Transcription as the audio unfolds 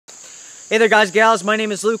Hey there guys, gals, my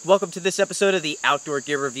name is Luke. Welcome to this episode of the Outdoor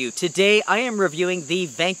Gear Review. Today I am reviewing the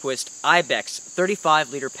Vanquest IBEX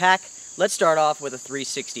 35 liter pack. Let's start off with a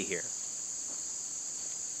 360 here.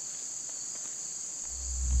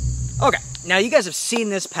 Okay, now you guys have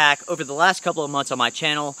seen this pack over the last couple of months on my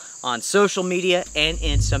channel, on social media, and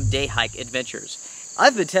in some day hike adventures.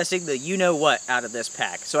 I've been testing the you-know-what out of this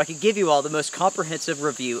pack, so I can give you all the most comprehensive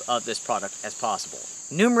review of this product as possible.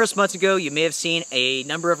 Numerous months ago, you may have seen a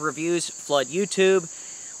number of reviews flood YouTube.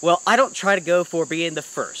 Well, I don't try to go for being the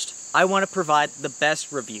first. I want to provide the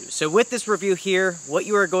best review. So with this review here, what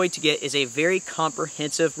you are going to get is a very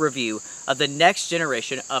comprehensive review of the next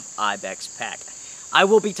generation of IBEX pack. I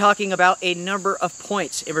will be talking about a number of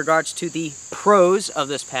points in regards to the pros of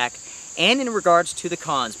this pack and in regards to the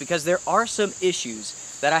cons, because there are some issues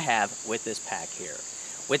that I have with this pack here.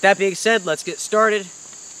 With that being said, let's get started.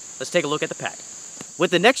 Let's take a look at the pack.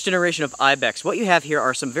 With the next generation of IBEX, what you have here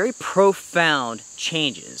are some very profound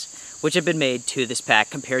changes which have been made to this pack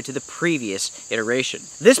compared to the previous iteration.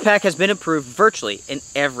 This pack has been improved virtually in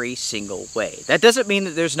every single way. That doesn't mean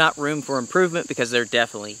that there's not room for improvement, because there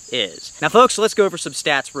definitely is. Now folks, let's go over some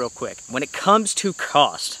stats real quick. When it comes to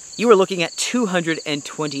cost, you are looking at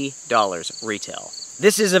 $220 retail.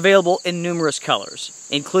 This is available in numerous colors,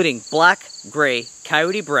 including black, gray,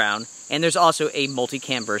 coyote brown, and there's also a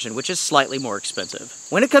multicam version, which is slightly more expensive.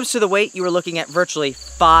 When it comes to the weight, you are looking at virtually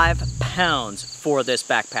 5 pounds for this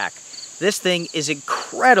backpack. This thing is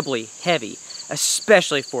incredibly heavy,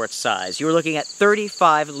 especially for its size. You are looking at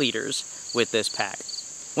 35 liters with this pack.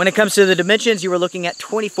 When it comes to the dimensions, you are looking at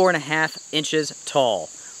 24.5 inches tall,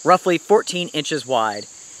 roughly 14 inches wide,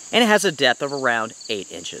 and it has a depth of around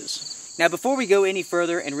 8 inches. Now before we go any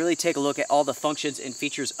further and really take a look at all the functions and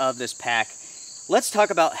features of this pack, let's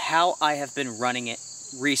talk about how I have been running it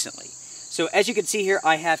recently. So as you can see here,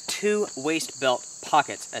 I have 2 waist belt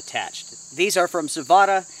pockets attached. These are from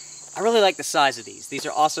Savada. I really like the size of these. These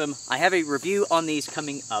are awesome. I have a review on these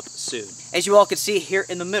coming up soon. As you all can see here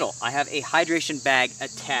in the middle, I have a hydration bag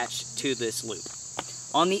attached to this loop.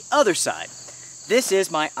 On the other side, this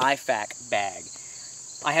is my IFAK bag.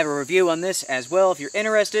 I have a review on this as well if you're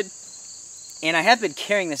interested. And I have been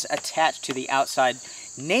carrying this attached to the outside,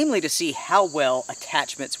 namely to see how well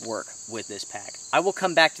attachments work with this pack. I will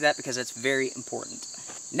come back to that because that's very important.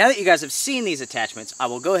 Now that you guys have seen these attachments, I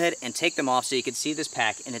will go ahead and take them off so you can see this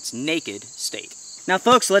pack in its naked state. Now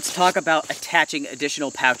folks, let's talk about attaching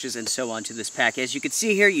additional pouches and so on to this pack. As you can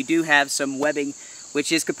see here, you do have some webbing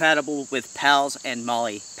which is compatible with PALS and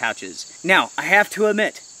MOLLE pouches. Now, I have to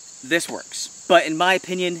admit, this works. But in my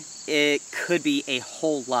opinion, it could be a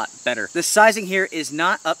whole lot better. The sizing here is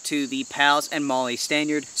not up to the PALS and MOLLE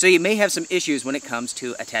standard, so you may have some issues when it comes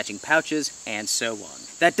to attaching pouches and so on.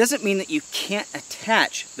 That doesn't mean that you can't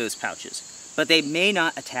attach those pouches, but they may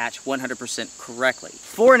not attach 100% correctly.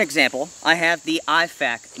 For an example, I have the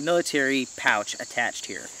IFAK military pouch attached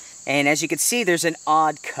here. And as you can see, there's an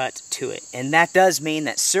odd cut to it. And that does mean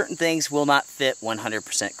that certain things will not fit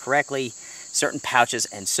 100% correctly, certain pouches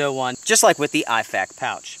and so on, just like with the IFAK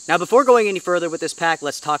pouch. Now before going any further with this pack,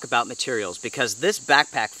 let's talk about materials, because this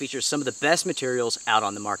backpack features some of the best materials out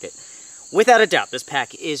on the market. Without a doubt, this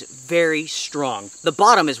pack is very strong. The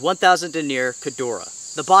bottom is 1000 denier Cordura.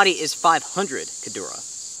 The body is 500 Cordura.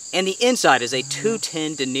 And the inside is a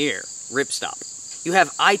 210 denier ripstop. You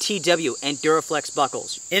have ITW and Duraflex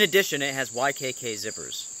buckles. In addition, it has YKK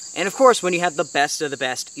zippers. And of course, when you have the best of the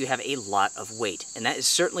best, you have a lot of weight. And that is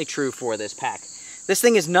certainly true for this pack. This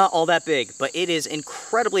thing is not all that big, but it is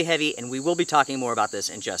incredibly heavy, and we will be talking more about this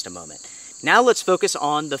in just a moment. Now let's focus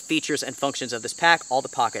on the features and functions of this pack, all the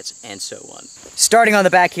pockets, and so on. Starting on the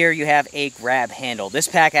back here, you have a grab handle. This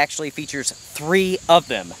pack actually features 3 of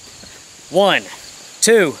them. 1,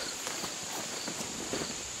 2,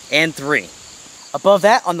 and 3. Above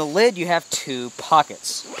that, on the lid, you have 2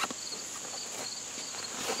 pockets.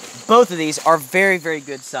 Both of these are very, very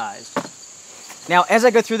good sized. Now, as I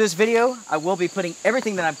go through this video, I will be putting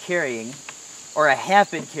everything that I'm carrying, or I have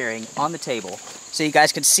been carrying, on the table, so you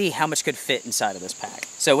guys can see how much could fit inside of this pack.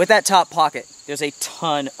 So with that top pocket, there's a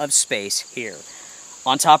ton of space here.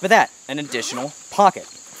 On top of that, an additional pocket.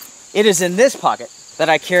 It is in this pocket that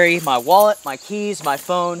I carry my wallet, my keys, my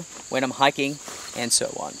phone, when I'm hiking, and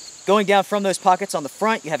so on. Going down from those pockets on the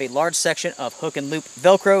front, you have a large section of hook and loop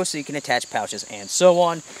Velcro so you can attach pouches and so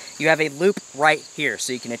on. You have a loop right here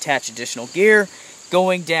so you can attach additional gear.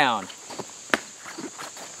 Going down,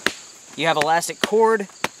 you have elastic cord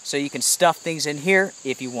so you can stuff things in here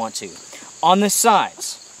if you want to. On the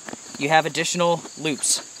sides, you have additional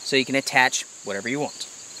loops so you can attach whatever you want.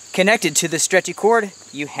 Connected to the stretchy cord,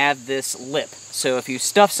 you have this lip. So if you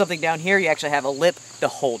stuff something down here, you actually have a lip to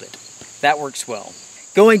hold it. that works well.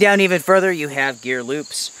 Going down even further, you have gear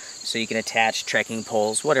loops, so you can attach trekking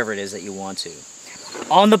poles, whatever it is that you want to.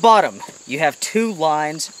 On the bottom, you have 2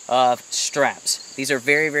 lines of straps. These are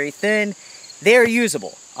very, very thin. They are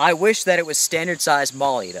usable. I wish that it was standard size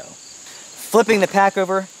MOLLE though. Flipping the pack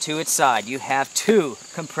over to its side, you have 2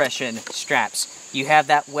 compression straps. You have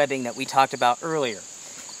that webbing that we talked about earlier.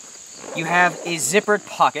 You have a zippered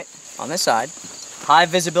pocket on this side, high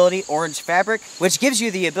visibility orange fabric, which gives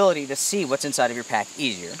you the ability to see what's inside of your pack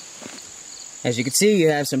easier. As you can see, you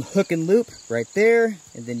have some hook and loop right there,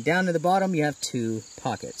 and then down to the bottom you have 2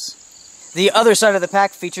 pockets. The other side of the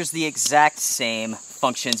pack features the exact same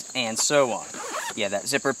functions and so on. You have that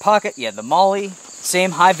zippered pocket, you have the MOLLE,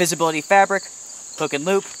 same high visibility fabric, hook and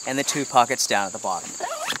loop, and the 2 pockets down at the bottom.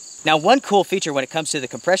 Now, one cool feature when it comes to the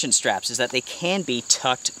compression straps is that they can be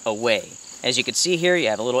tucked away. As you can see here, you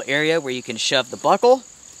have a little area where you can shove the buckle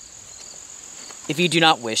if you do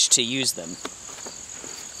not wish to use them.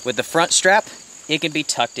 With the front strap, it can be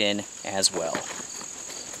tucked in as well.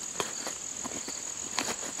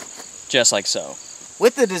 Just like so.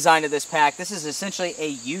 With the design of this pack, this is essentially a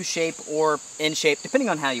U-shape or N-shape, depending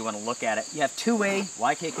on how you want to look at it. You have 2-way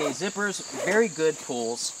YKK zippers, very good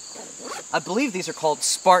pulls. I believe these are called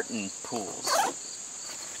Spartan pulls.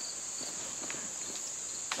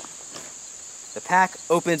 The pack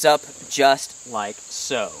opens up just like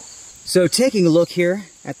so. So taking a look here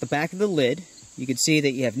at the back of the lid, you can see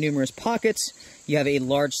that you have numerous pockets. You have a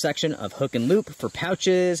large section of hook and loop for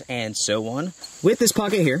pouches and so on. With this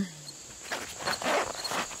pocket here,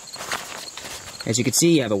 as you can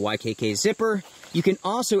see, you have a YKK zipper. You can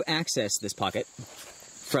also access this pocket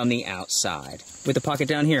from the outside. With the pocket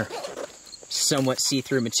down here, somewhat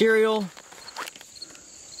see-through material.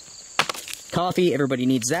 Coffee, everybody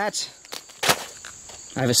needs that.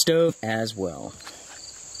 I have a stove as well.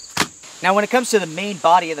 Now when it comes to the main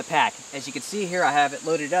body of the pack, as you can see here, I have it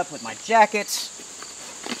loaded up with my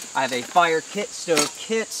jackets. I have a fire kit, stove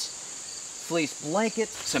kit, fleece blanket,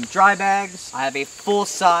 some dry bags. I have a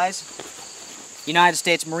full-size United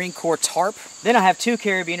States Marine Corps tarp. Then I have 2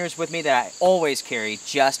 carabiners with me that I always carry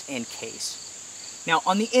just in case. Now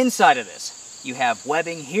on the inside of this, you have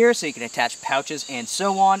webbing here so you can attach pouches and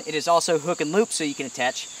so on. It is also hook and loop so you can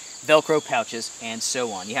attach Velcro pouches and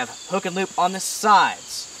so on. You have hook and loop on the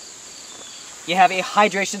sides. You have a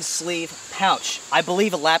hydration sleeve pouch. I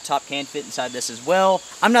believe a laptop can fit inside this as well.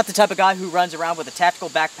 I'm not the type of guy who runs around with a tactical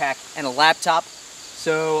backpack and a laptop,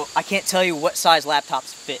 so I can't tell you what size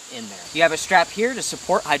laptops fit in there. You have a strap here to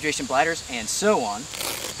support hydration bladders and so on.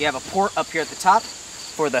 You have a port up here at the top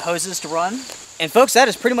for the hoses to run. And folks, that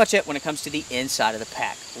is pretty much it when it comes to the inside of the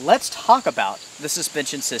pack. Let's talk about the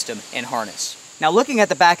suspension system and harness. Now looking at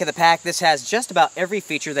the back of the pack, this has just about every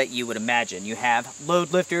feature that you would imagine. You have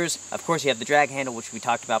load lifters, of course you have the drag handle, which we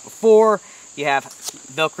talked about before. You have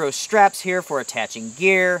Velcro straps here for attaching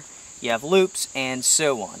gear. You have loops and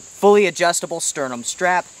so on. Fully adjustable sternum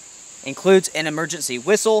strap. Includes an emergency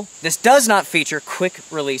whistle. This does not feature quick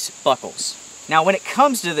release buckles. Now when it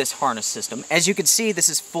comes to this harness system, as you can see, this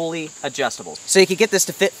is fully adjustable. So you can get this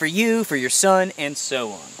to fit for you, for your son, and so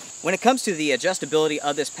on. When it comes to the adjustability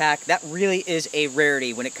of this pack, that really is a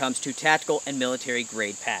rarity when it comes to tactical and military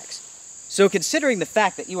grade packs. So considering the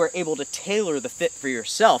fact that you are able to tailor the fit for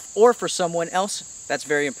yourself or for someone else, that's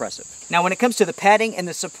very impressive. Now when it comes to the padding and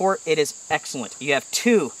the support, it is excellent. You have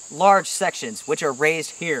 2 large sections which are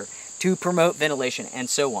raised here to promote ventilation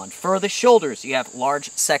and so on. For the shoulders, you have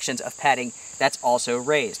large sections of padding that's also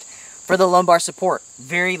raised. For the lumbar support,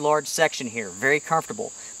 very large section here, very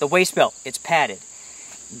comfortable. The waist belt, it's padded.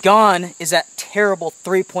 Gone is that terrible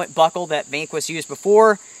 3-point buckle that Vanquest used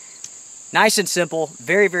before. Nice and simple,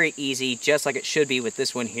 very, very easy, just like it should be with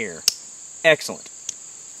this one here. Excellent.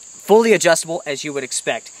 Fully adjustable as you would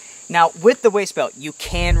expect. Now, with the waist belt, you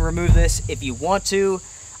can remove this if you want to.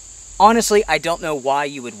 Honestly, I don't know why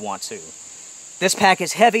you would want to. This pack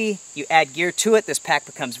is heavy, you add gear to it, this pack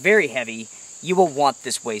becomes very heavy. You will want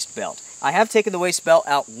this waist belt. I have taken the waist belt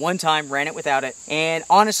out one time, ran it without it, and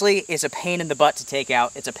honestly, it's a pain in the butt to take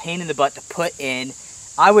out. It's a pain in the butt to put in.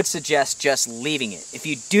 I would suggest just leaving it. If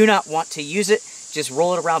you do not want to use it, just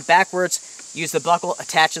roll it around backwards, use the buckle,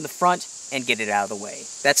 attach in the front, and get it out of the way.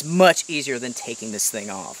 That's much easier than taking this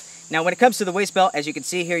thing off. Now when it comes to the waist belt, as you can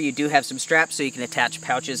see here, you do have some straps so you can attach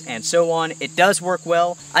pouches and so on. It does work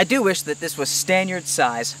well. I do wish that this was standard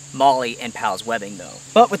size MOLLE and PALS webbing though.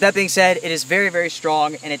 But with that being said, it is very, very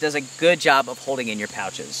strong and it does a good job of holding in your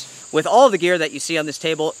pouches. With all the gear that you see on this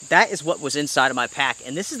table, that is what was inside of my pack,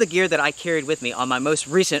 and this is the gear that I carried with me on my most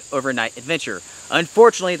recent overnight adventure.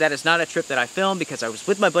 Unfortunately, that is not a trip that I filmed because I was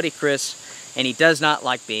with my buddy Chris, and he does not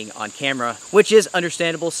like being on camera, which is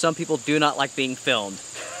understandable. Some people do not like being filmed.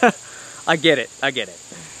 I get it, I get it.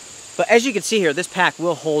 But as you can see here, this pack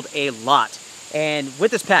will hold a lot. And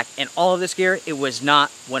with this pack and all of this gear, it was not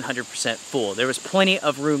 100% full. There was plenty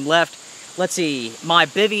of room left. Let's see, my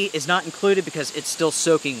bivvy is not included because it's still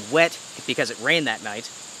soaking wet because it rained that night.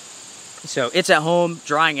 So it's at home,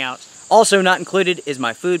 drying out. Also not included is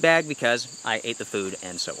my food bag because I ate the food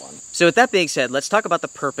and so on. So with that being said, let's talk about the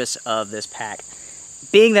purpose of this pack.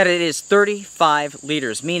 Being that it is 35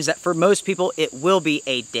 liters means that for most people, it will be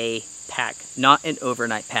a day pack, not an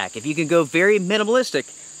overnight pack. If you can go very minimalistic,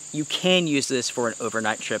 you can use this for an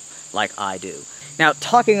overnight trip like I do. Now,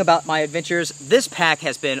 talking about my adventures, this pack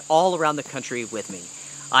has been all around the country with me.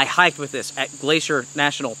 I hiked with this at Glacier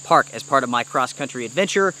National Park as part of my cross-country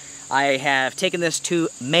adventure. I have taken this to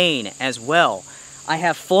Maine as well. I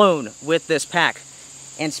have flown with this pack.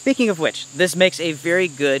 And speaking of which, this makes a very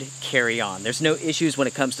good carry-on. There's no issues when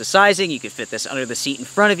it comes to sizing. You can fit this under the seat in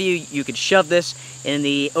front of you. You can shove this in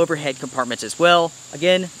the overhead compartments as well.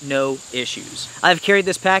 Again, no issues. I've carried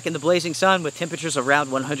this pack in the blazing sun with temperatures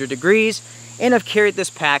around 100 degrees, and I've carried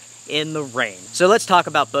this pack in the rain. So let's talk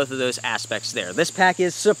about both of those aspects there. This pack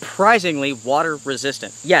is surprisingly water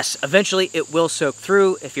resistant. Yes, eventually it will soak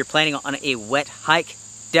through. If you're planning on a wet hike,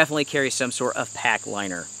 definitely carry some sort of pack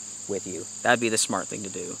liner with you. That'd be the smart thing to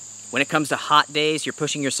do. When it comes to hot days, you're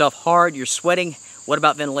pushing yourself hard, you're sweating. What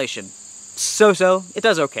about ventilation? So-so, it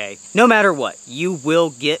does okay. No matter what, you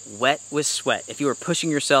will get wet with sweat. If you are pushing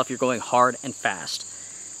yourself, you're going hard and fast.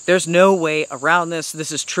 There's no way around this.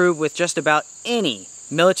 This is true with just about any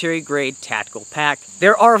military-grade tactical pack.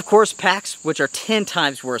 There are, of course, packs which are 10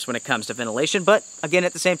 times worse when it comes to ventilation, but again,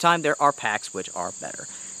 at the same time, there are packs which are better.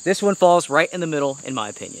 This one falls right in the middle, in my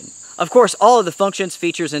opinion. Of course, all of the functions,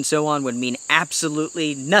 features, and so on would mean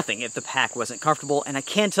absolutely nothing if the pack wasn't comfortable, and I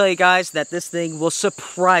can tell you guys that this thing will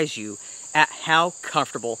surprise you at how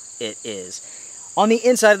comfortable it is. On the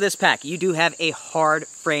inside of this pack, you do have a hard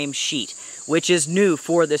frame sheet, which is new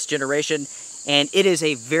for this generation, and it is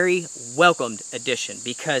a very welcomed addition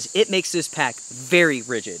because it makes this pack very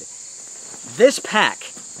rigid. This pack,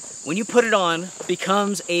 when you put it on,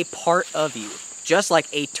 becomes a part of you, just like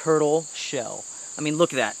a turtle shell. I mean,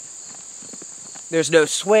 look at that. There's no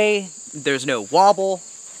sway, there's no wobble.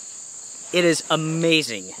 It is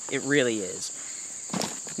amazing, it really is.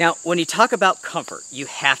 Now, when you talk about comfort, you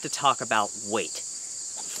have to talk about weight.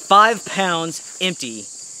 5 pounds empty,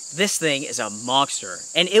 this thing is a monster,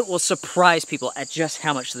 and it will surprise people at just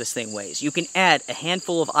how much this thing weighs. You can add a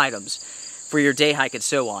handful of items for your day hike and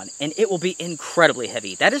so on, and it will be incredibly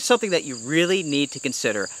heavy. That is something that you really need to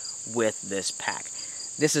consider with this pack.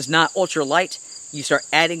 This is not ultra light. You start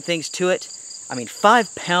adding things to it. I mean,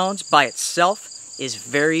 5 pounds by itself is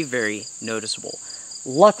very, very noticeable.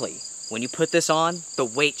 Luckily, when you put this on, the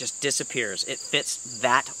weight just disappears. It fits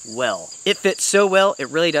that well. It fits so well, it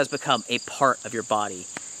really does become a part of your body.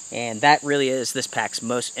 And that really is this pack's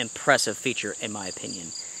most impressive feature, in my opinion.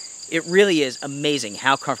 It really is amazing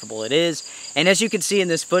how comfortable it is. And as you can see in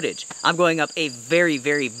this footage, I'm going up a very,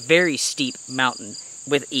 very, very steep mountain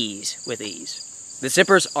with ease, The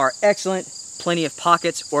zippers are excellent. Plenty of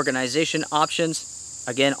pockets, organization options,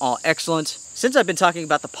 again, all excellent. Since I've been talking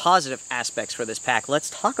about the positive aspects for this pack,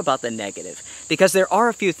 let's talk about the negative, because there are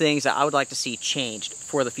a few things that I would like to see changed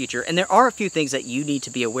for the future, and there are a few things that you need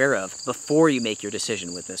to be aware of before you make your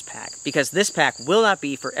decision with this pack, because this pack will not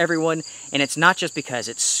be for everyone, and it's not just because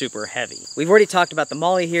it's super heavy. We've already talked about the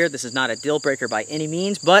MOLLE here. This is not a deal breaker by any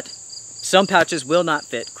means, but some pouches will not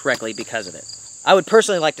fit correctly because of it. I would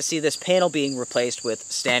personally like to see this panel being replaced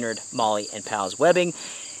with standard MOLLE and PALS webbing.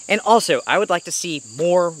 And also, I would like to see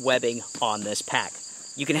more webbing on this pack.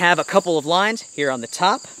 You can have a couple of lines here on the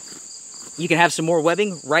top. You can have some more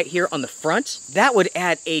webbing right here on the front. That would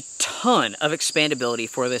add a ton of expandability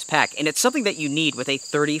for this pack. And it's something that you need with a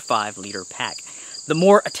 35-liter pack. The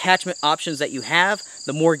more attachment options that you have,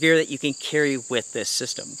 the more gear that you can carry with this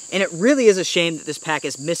system. And it really is a shame that this pack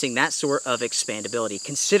is missing that sort of expandability,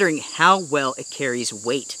 considering how well it carries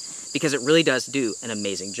weight, because it really does do an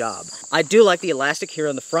amazing job. I do like the elastic here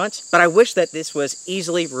on the front, but I wish that this was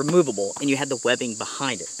easily removable and you had the webbing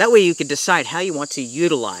behind it. That way you can decide how you want to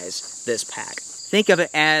utilize this pack. Think of it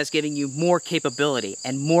as giving you more capability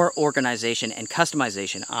and more organization and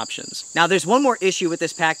customization options. Now, there's one more issue with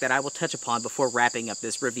this pack that I will touch upon before wrapping up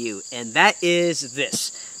this review, and that is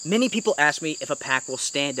this. Many people ask me if a pack will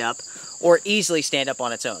stand up or easily stand up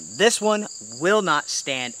on its own. This one will not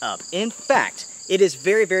stand up. In fact, it is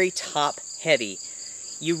very, very top heavy.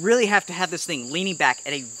 You really have to have this thing leaning back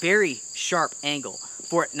at a very sharp angle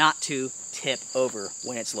for it not to tip over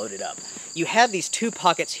when it's loaded up. You have these two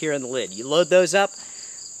pockets here in the lid. You load those up,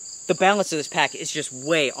 the balance of this pack is just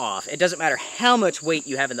way off. It doesn't matter how much weight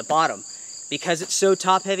you have in the bottom. Because it's so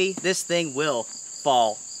top heavy, this thing will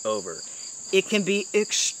fall over. It can be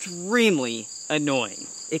extremely annoying.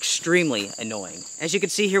 Extremely annoying. As you can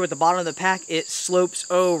see here with the bottom of the pack, it slopes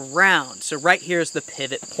around. So right here is the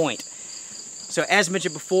pivot point. So as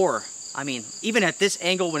mentioned before, I mean, even at this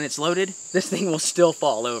angle when it's loaded, this thing will still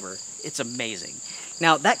fall over. It's amazing.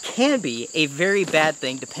 Now, that can be a very bad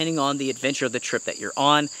thing depending on the adventure of the trip that you're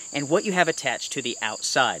on and what you have attached to the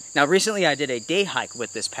outside. Now, recently I did a day hike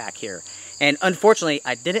with this pack here, and unfortunately,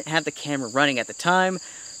 I didn't have the camera running at the time.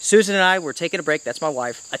 Susan and I were taking a break, that's my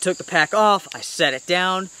wife. I took the pack off, I set it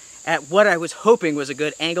down at what I was hoping was a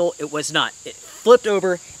good angle. It was not. It flipped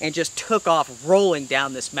over and just took off rolling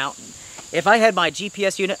down this mountain. If I had my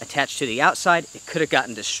GPS unit attached to the outside, it could have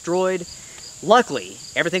gotten destroyed. Luckily,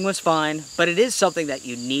 everything was fine, but it is something that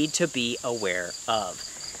you need to be aware of.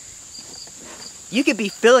 You could be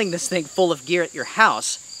filling this thing full of gear at your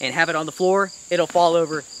house and have it on the floor, it'll fall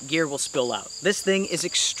over, gear will spill out. This thing is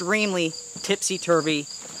extremely tipsy-turvy,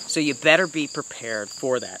 so you better be prepared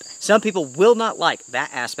for that. Some people will not like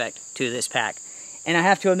that aspect to this pack, and I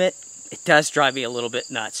have to admit, it does drive me a little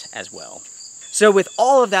bit nuts as well. So with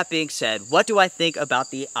all of that being said, what do I think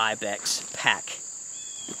about the IBEX pack?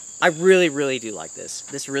 I really, really do like this.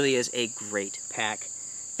 This really is a great pack.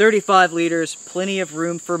 35 liters, plenty of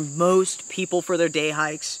room for most people for their day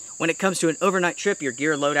hikes. When it comes to an overnight trip, your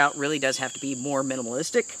gear loadout really does have to be more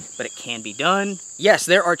minimalistic, but it can be done. Yes,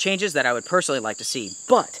 there are changes that I would personally like to see,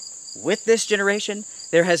 but with this generation,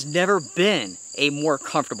 there has never been a more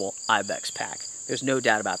comfortable IBEX pack. There's no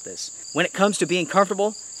doubt about this. When it comes to being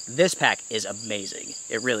comfortable, this pack is amazing.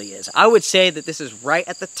 It really is. I would say that this is right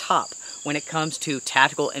at the top when it comes to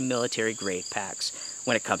tactical and military grade packs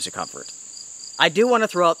when it comes to comfort. I do want to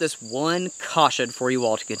throw out this one caution for you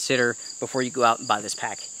all to consider before you go out and buy this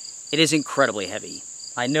pack. It is incredibly heavy.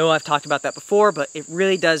 I know I've talked about that before, but it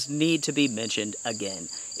really does need to be mentioned again.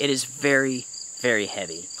 It is very, very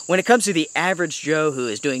heavy. When it comes to the average Joe who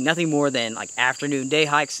is doing nothing more than like afternoon day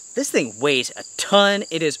hikes, this thing weighs a ton.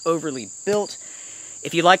 It is overly built.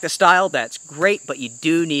 If you like the style, that's great, but you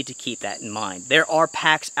do need to keep that in mind. There are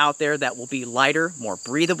packs out there that will be lighter, more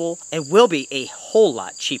breathable, and will be a whole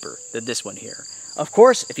lot cheaper than this one here. Of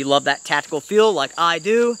course, if you love that tactical feel like I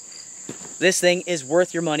do, this thing is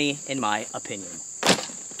worth your money, in my opinion.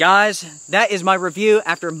 Guys, that is my review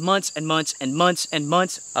after months and months and months and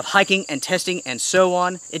months of hiking and testing and so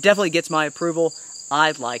on. It definitely gets my approval.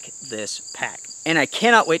 I like this pack, and I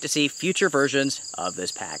cannot wait to see future versions of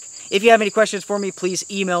this pack. If you have any questions for me, please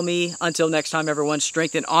email me. Until next time, everyone,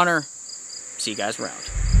 strength and honor. See you guys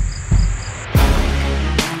around.